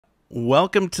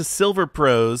Welcome to Silver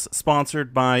Pros,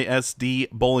 sponsored by SD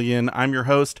Bullion. I'm your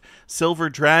host, Silver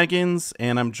Dragons,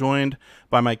 and I'm joined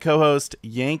by my co-host,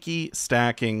 Yankee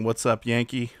Stacking. What's up,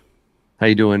 Yankee? How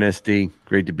you doing, SD?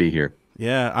 Great to be here.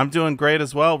 Yeah, I'm doing great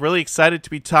as well. Really excited to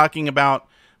be talking about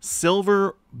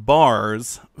silver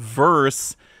bars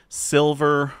versus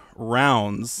silver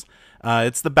rounds.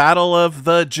 It's the battle of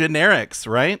the generics,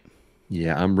 right?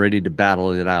 Yeah, I'm ready to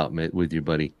battle it out with you,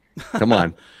 buddy. Come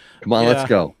on. Come on, let's Yeah,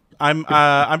 go.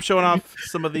 I'm showing off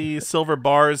some of the silver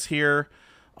bars here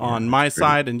Yeah, on that's my great.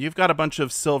 side, and you've got a bunch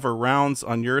of silver rounds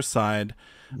on your side.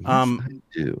 Yes, Um, I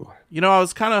do. I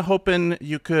was kind of hoping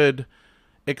you could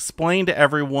explain to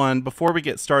everyone before we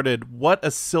get started what a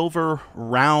silver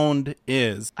round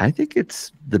is. I think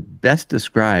it's the best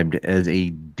described as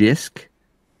a disc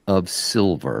of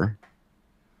silver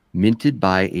minted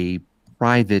by a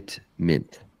private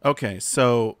mint. Okay,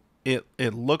 so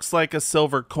it looks like a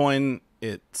silver coin.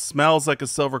 It smells like a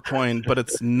silver coin, but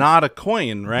it's not a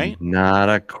coin, right? Not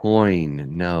a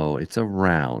coin. No, it's a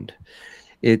round.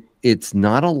 It's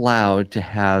not allowed to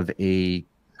have a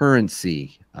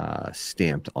currency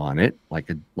stamped on it,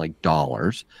 like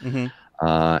dollars. Mm-hmm.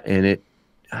 And it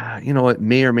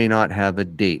may or may not have a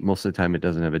date. Most of the time, it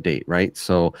doesn't have a date, right?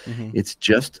 So Mm-hmm. it's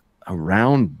just a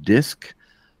round disc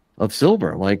of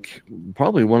silver. Like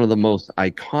probably one of the most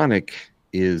iconic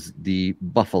is the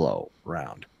buffalo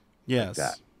round, like that.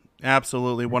 Yes,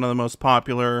 absolutely. One of the most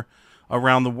popular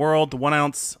around the world, the 1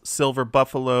 ounce silver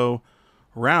buffalo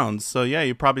rounds. So, yeah,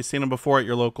 you've probably seen them before at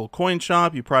your local coin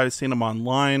shop. You've probably seen them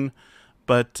online.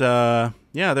 But,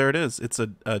 yeah, there it is. It's a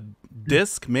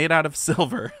disc made out of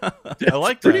silver. I That's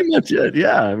like pretty that. much it.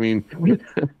 Yeah, I mean,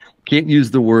 can't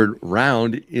use the word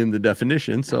round in the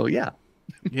definition. So yeah.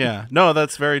 Yeah, no,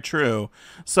 that's very true.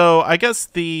 So, I guess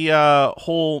the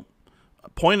whole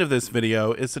point of this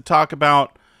video is to talk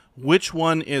about which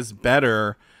one is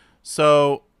better.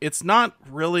 So it's not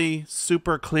really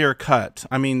super clear cut.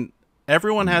 I mean,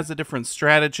 everyone has a different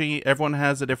strategy, everyone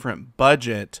has a different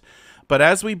budget. But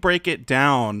as we break it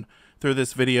down through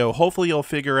this video, hopefully you'll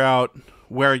figure out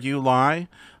where you lie,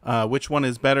 which one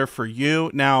is better for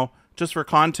you. Now, just for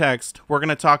context, we're going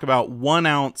to talk about 1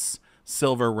 ounce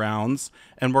silver rounds,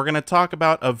 and we're going to talk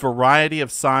about a variety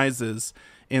of sizes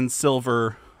in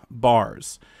silver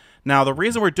bars. Now, the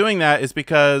reason we're doing that is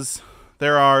because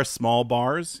there are small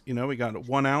bars. You know, we got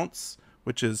 1 ounce,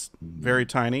 which is very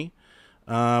tiny.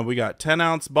 We got 10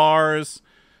 ounce bars.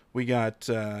 We got,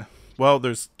 well,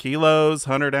 there's kilos,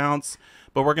 100 ounce,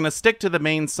 but we're going to stick to the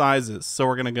main sizes. So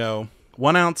we're going to go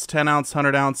 1 ounce, 10 ounce,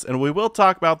 100 ounce, and we will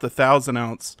talk about the 1,000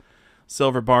 ounce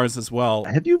silver bars as well.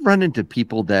 Have you run into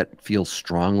people that feel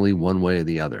strongly one way or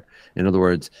the other? In other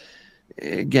words,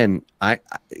 again,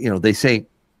 they say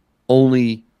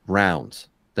only rounds.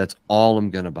 That's all I'm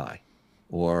going to buy,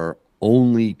 or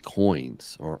only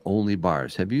coins, or only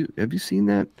bars. Have you seen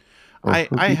that or heard I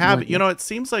people have, like that? it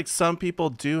seems like some people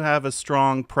do have a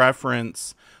strong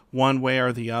preference one way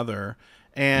or the other.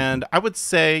 And I would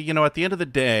say, at the end of the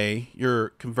day,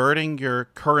 you're converting your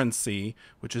currency,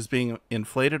 which is being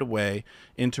inflated away,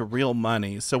 into real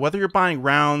money. So whether you're buying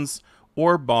rounds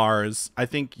or bars, I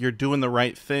think you're doing the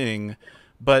right thing.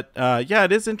 But yeah,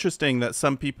 it is interesting that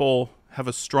some people have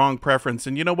a strong preference.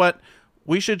 And you know what?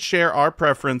 We should share our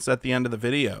preference at the end of the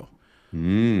video.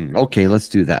 Okay, let's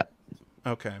do that.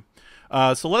 Okay.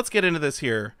 So let's get into this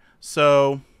here.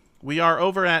 So we are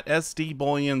over at SD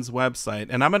Bullion's website,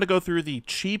 and I'm going to go through the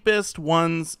cheapest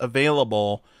ones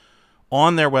available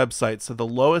on their website. So the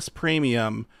lowest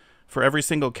premium for every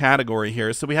single category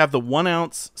here. So we have the 1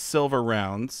 ounce silver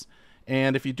rounds.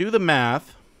 And if you do the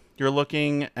math, you're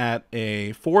looking at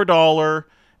a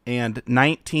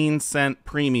 $4.19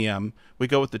 premium. We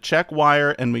go with the check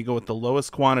wire and we go with the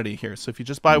lowest quantity here. So if you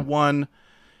just buy one,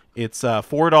 it's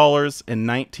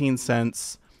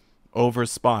 $4.19 over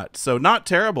spot. So not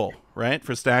terrible, right,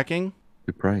 for stacking?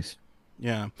 Good price.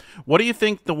 Yeah. What do you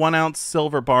think the 1 ounce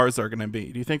silver bars are going to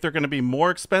be? Do you think they're going to be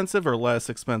more expensive or less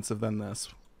expensive than this?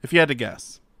 If you had to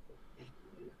guess.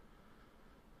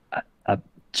 Uh,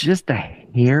 just a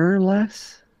hair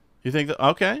less. You think that?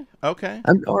 Okay. Okay.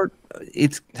 Or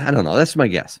I don't know. That's my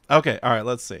guess. Okay. All right.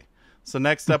 Let's see. So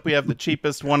next up, we have the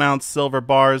cheapest 1 ounce silver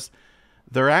bars.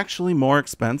 They're actually more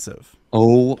expensive.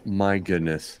 Oh my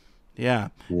goodness. Yeah.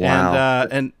 Wow.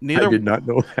 And I neither did not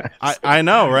know that. I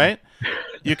know, right?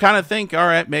 You kind of think, all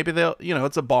right, maybe they'll,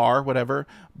 it's a bar, whatever.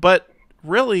 But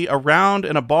really, a round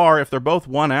and a bar, if they're both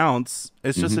 1 ounce,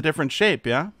 it's just a Mhm. different shape,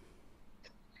 yeah?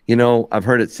 I've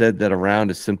heard it said that a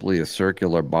round is simply a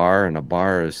circular bar and a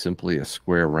bar is simply a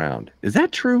square round. Is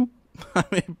that true? I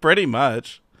mean, pretty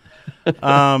much.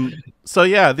 So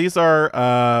yeah, these are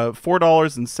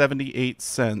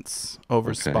 $4.78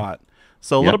 over Okay. spot.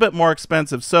 So a little Yep. bit more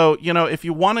expensive. So, you know, if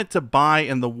you wanted to buy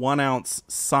in the 1 ounce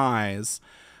size,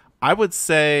 I would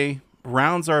say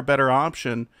rounds are a better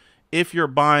option if you're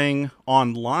buying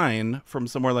online from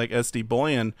somewhere like SD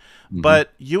Bullion. Hmm.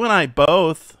 But you and I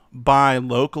both buy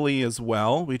locally as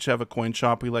well. We each have a coin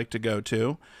shop we like to go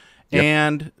to, Yep.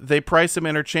 and they price them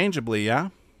interchangeably. Yeah.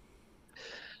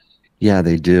 Yeah,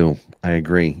 they do. I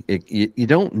agree. You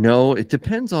don't know. It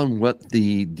depends on what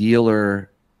the dealer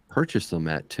purchased them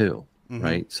at too, Mm-hmm.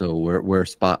 right? So where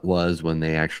Spot was when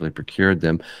they actually procured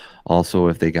them. Also,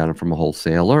 if they got them from a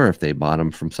wholesaler, if they bought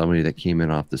them from somebody that came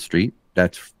in off the street,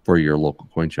 that's for your local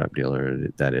coin shop dealer,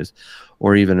 that is.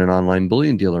 Or even an online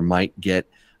bullion dealer might get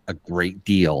a great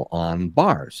deal on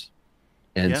bars.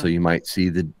 And Yeah. so you might see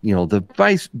the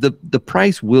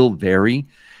price will vary.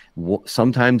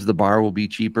 Sometimes the bar will be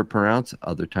cheaper per ounce.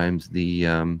 Other times the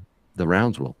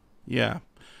rounds will. Yeah.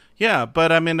 Yeah,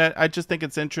 but I mean, I just think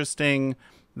it's interesting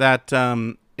that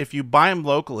if you buy them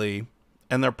locally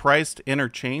and they're priced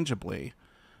interchangeably,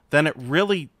 then it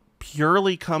really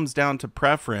purely comes down to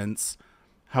preference.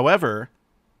 However,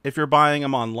 if you're buying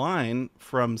them online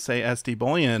from, say, SD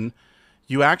Bullion,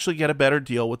 you actually get a better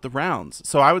deal with the rounds.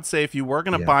 So I would say if you were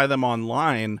going to Yeah. buy them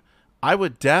online, I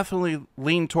would definitely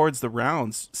lean towards the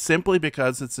rounds simply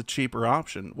because it's a cheaper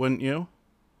option, wouldn't you?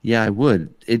 Yeah, I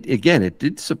would. It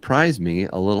did surprise me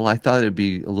a little. I thought it'd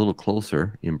be a little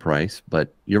closer in price,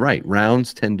 but you're right.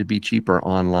 Rounds tend to be cheaper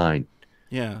online.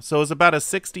 Yeah, so it's about a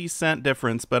 60-cent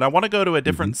difference, but I want to go to a Hmm.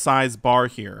 different size bar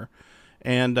here,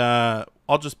 and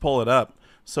I'll just pull it up.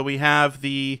 So we have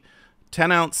the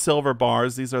 10-ounce silver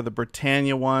bars. These are the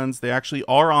Britannia ones. They actually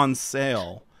are on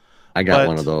sale, I got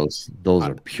one of but those. Those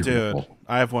I, are dude, beautiful.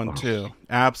 I have one Oh. too.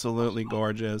 Absolutely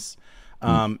gorgeous.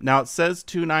 Mm. Now it says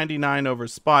 299 over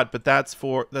spot, but that's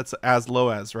as low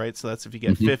as, right. So that's if you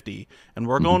get Hmm. 50, and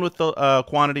we're Hmm. going with the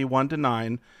quantity 1 to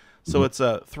 9. So Hmm. it's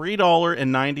a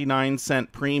 $3.99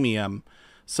 premium.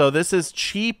 So this is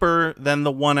cheaper than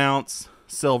the 1 ounce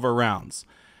silver rounds.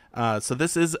 So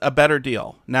this is a better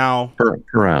deal. Now,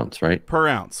 Per ounce, right? per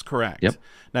ounce, correct. Yep.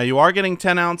 Now you are getting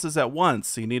 10 ounces at once,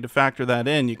 so you need to factor that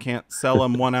in. You can't sell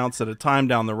them 1 ounce at a time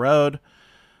down the road,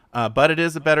 but it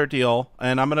is a better deal.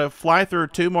 And I'm gonna fly through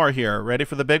two more here. Ready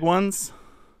for the big ones?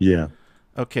 Yeah.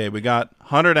 Okay, we got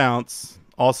 100 ounce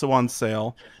also on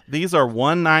sale. These are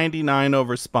 199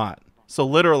 over spot. So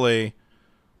literally,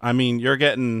 I mean, you're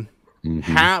getting Hmm.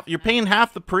 half. You're paying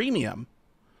half the premium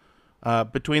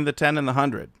between the 10 and the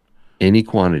 100. Any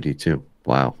quantity too.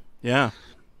 Wow. Yeah.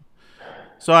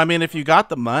 So I mean, if you got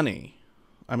the money,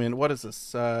 I mean, what is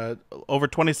this? Over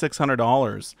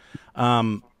 $2,600.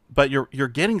 But you're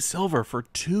getting silver for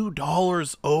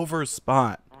 $2 over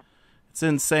spot. It's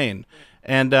insane.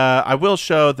 And I will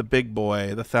show the big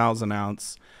boy, the 1,000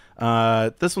 ounce.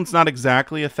 This one's not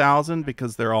exactly 1,000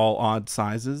 because they're all odd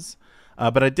sizes.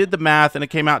 But I did the math and it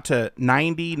came out to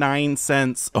 99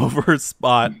 cents over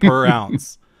spot per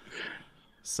ounce.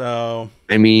 So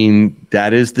I mean,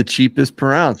 that is the cheapest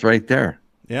per ounce right there.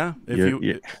 yeah,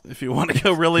 You if you want to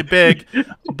go really big,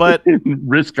 but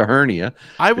risk a hernia,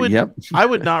 I but would yep. I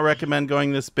would not recommend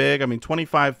going this big. I mean,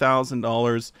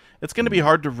 $25,000. It's going to be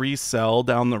hard to resell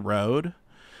down the road.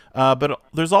 But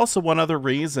there's also one other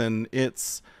reason.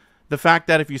 It's the fact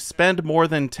that if you spend more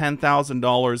than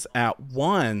 $10,000 at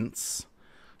once,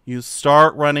 you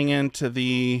start running into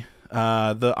the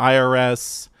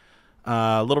IRS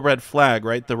little red flag,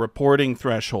 right? The reporting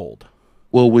threshold.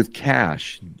 Well, with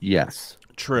cash, yes,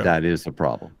 True. that is a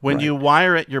problem. When Right. you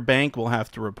wire it, your bank will have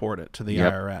to report it to the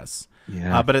Yep. IRS.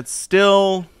 Yeah. But it's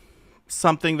still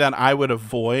something that I would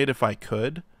avoid if I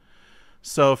could.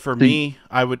 So for So, me,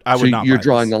 I so would not you're buy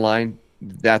drawing this. the line.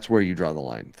 That's where you draw the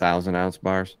line. 1,000 ounce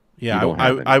bars. You Yeah, don't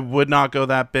have I any. would not go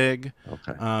that big.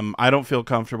 Okay. I don't feel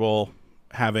comfortable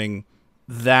having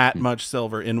that Hmm. much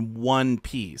silver in one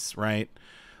piece, right?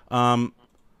 Um,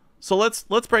 so let's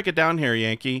break it down here,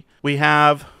 Yankee. We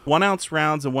have 1 ounce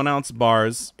rounds and 1 ounce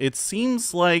bars. It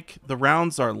seems like the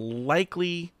rounds are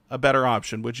likely a better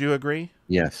option. Would you agree?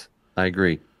 Yes, I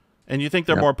agree. And you think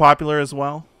they're Yep. more popular as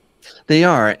well? They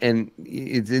are, and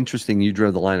it's interesting. You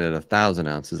draw the line at 1,000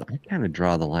 ounces. I kind of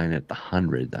draw the line at the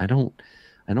 100. I don't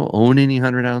own any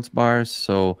 100 ounce bars,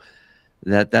 so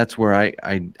that's where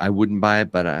I wouldn't buy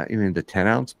it. But I mean, the 10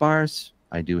 ounce bars,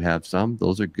 I do have some.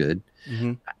 Those are good.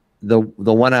 Mm-hmm. The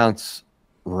 1 ounce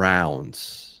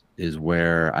rounds is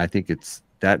where I think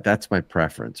that's my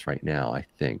preference right now, I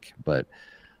think. But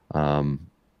um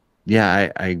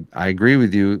yeah, I agree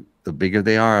with you. The bigger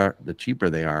they are, the cheaper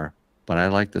they are. But I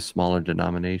like the smaller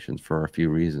denominations for a few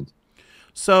reasons.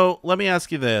 So let me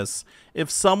ask you this. If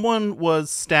someone was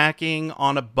stacking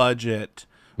on a budget,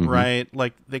 Hmm. right,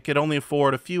 like they could only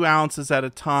afford a few ounces at a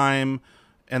time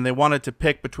and they wanted to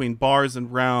pick between bars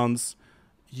and rounds,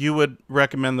 you would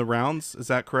recommend the rounds. Is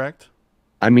that correct?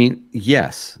 I mean,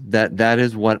 yes, that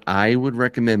is what I would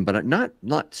recommend, but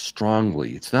not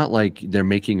strongly. It's not like they're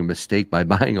making a mistake by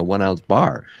buying a 1 ounce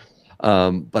bar.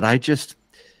 But I just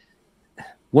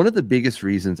one of the biggest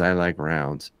reasons I like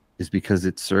rounds is because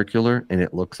it's circular and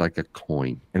it looks like a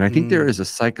coin. And I think there Mm, is a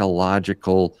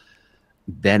psychological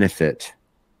benefit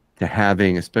to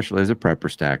having, especially as a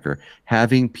prepper stacker,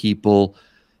 having people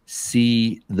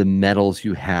see the metals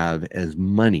you have as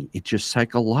money. It just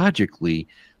psychologically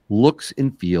looks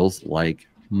and feels like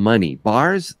money.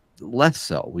 Bars, less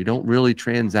so. We don't really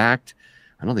transact.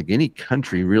 I don't think any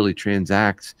country really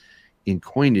transacts in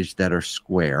coinage that are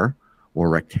square or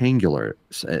rectangular.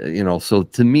 So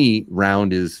to me,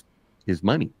 round is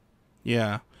money.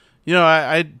 yeah.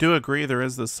 I do agree there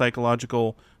is this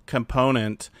psychological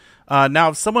component. Now,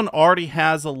 if someone already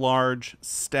has a large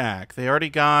stack, they already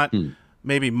got Hmm,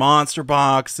 maybe monster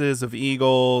boxes of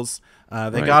Eagles, they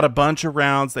right. got a bunch of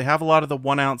rounds, they have a lot of the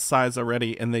 1 ounce size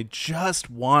already, and they just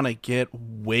want to get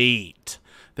weight.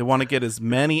 They want to get as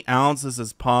many ounces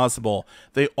as possible.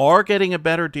 They are getting a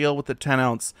better deal with the 10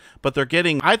 ounce, but they're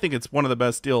getting, I think it's one of the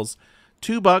best deals,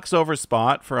 $2 over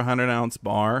spot for a 100 ounce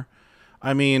bar.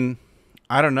 I mean,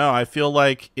 I don't know. I feel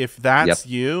like if that's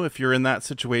Yep. you, if you're in that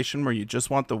situation where you just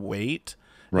want the weight,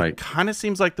 it Right. kind of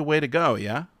seems like the way to go.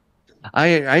 Yeah. I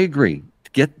agree.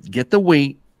 Get the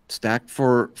weight stacked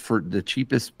for the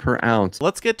cheapest per ounce.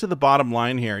 Let's get to the bottom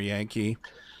line here, Yankee.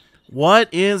 What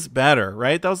is better,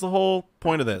 right? That was the whole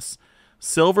point of this.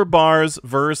 Silver bars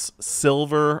versus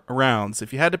silver rounds.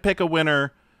 If you had to pick a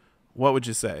winner, what would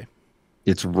you say?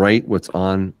 It's right what's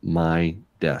on my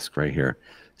desk right here.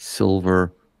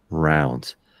 Silver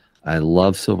rounds. I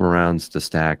love silver rounds to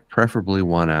stack, preferably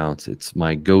 1 ounce. It's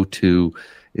my go-to.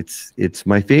 It's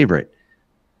my favorite.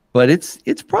 But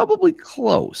it's probably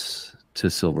close to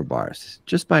silver bars.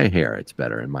 Just by a hair, it's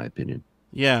better in my opinion.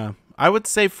 Yeah. I would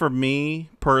say for me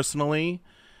personally,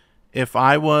 if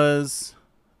I was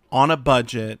on a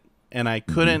budget and I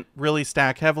Hmm. couldn't really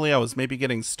stack heavily, I was maybe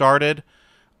getting started,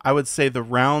 I would say the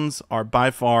rounds are by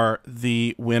far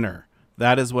the winner.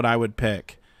 That is what I would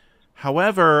pick.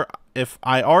 However, if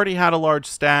I already had a large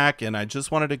stack and I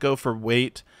just wanted to go for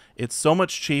weight, it's so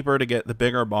much cheaper to get the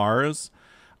bigger bars.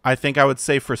 I think I would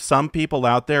say for some people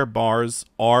out there, bars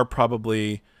are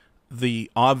probably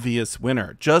the obvious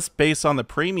winner just based on the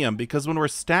premium, because when we're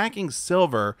stacking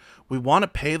silver, we want to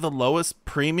pay the lowest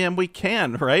premium we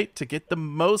can, right? To get the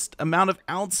most amount of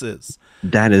ounces.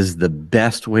 That is the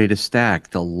best way to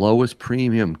stack. The lowest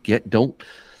premium. Don't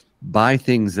buy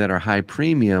things that are high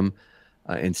premium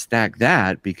and stack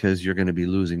that because you're going to be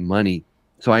losing money.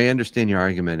 So I understand your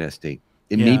argument, SD.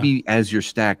 It may Yeah. be as your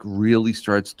stack really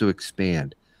starts to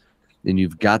expand and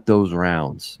you've got those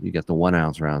rounds, you got the 1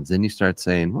 ounce rounds, then you start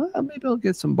saying, well, maybe I'll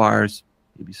get some bars,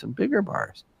 maybe some bigger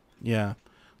bars. Yeah.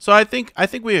 So I think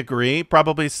we agree.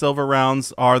 Probably silver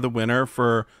rounds are the winner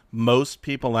for most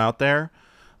people out there.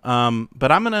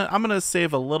 But I'm gonna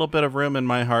save a little bit of room in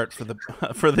my heart for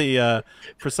the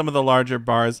for some of the larger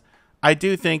bars. I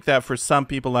do think that for some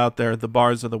people out there, the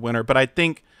bars are the winner. But I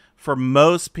think for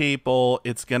most people,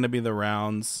 it's gonna be the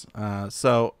rounds.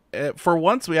 For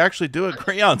once, we actually do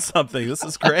agree on something. This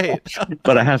is great.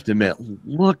 But I have to admit,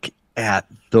 look at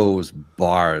those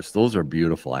bars. Those are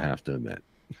beautiful, I have to admit.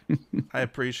 I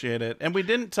appreciate it. And we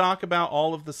didn't talk about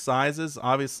all of the sizes.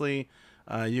 Obviously,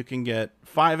 you can get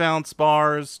 5 ounce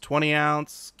bars, 20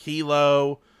 ounce,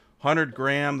 kilo, 100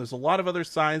 gram. There's a lot of other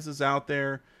sizes out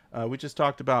there. We just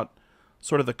talked about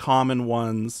sort of the common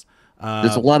ones.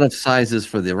 There's a Uh, lot of sizes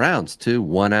for the rounds too.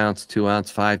 1 ounce, 2 ounce,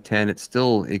 5, 10.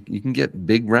 You can get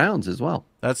big rounds as well.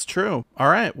 that's true. All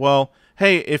right. Well,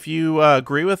 hey, if you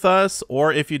agree with us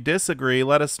or if you disagree,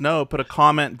 let us know. Put a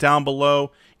comment down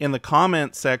below in the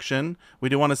comment section. We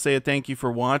do want to say a thank you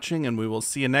for watching, and we will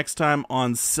see you next time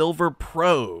on Silver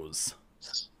Pros.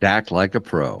 Stack like a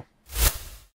pro.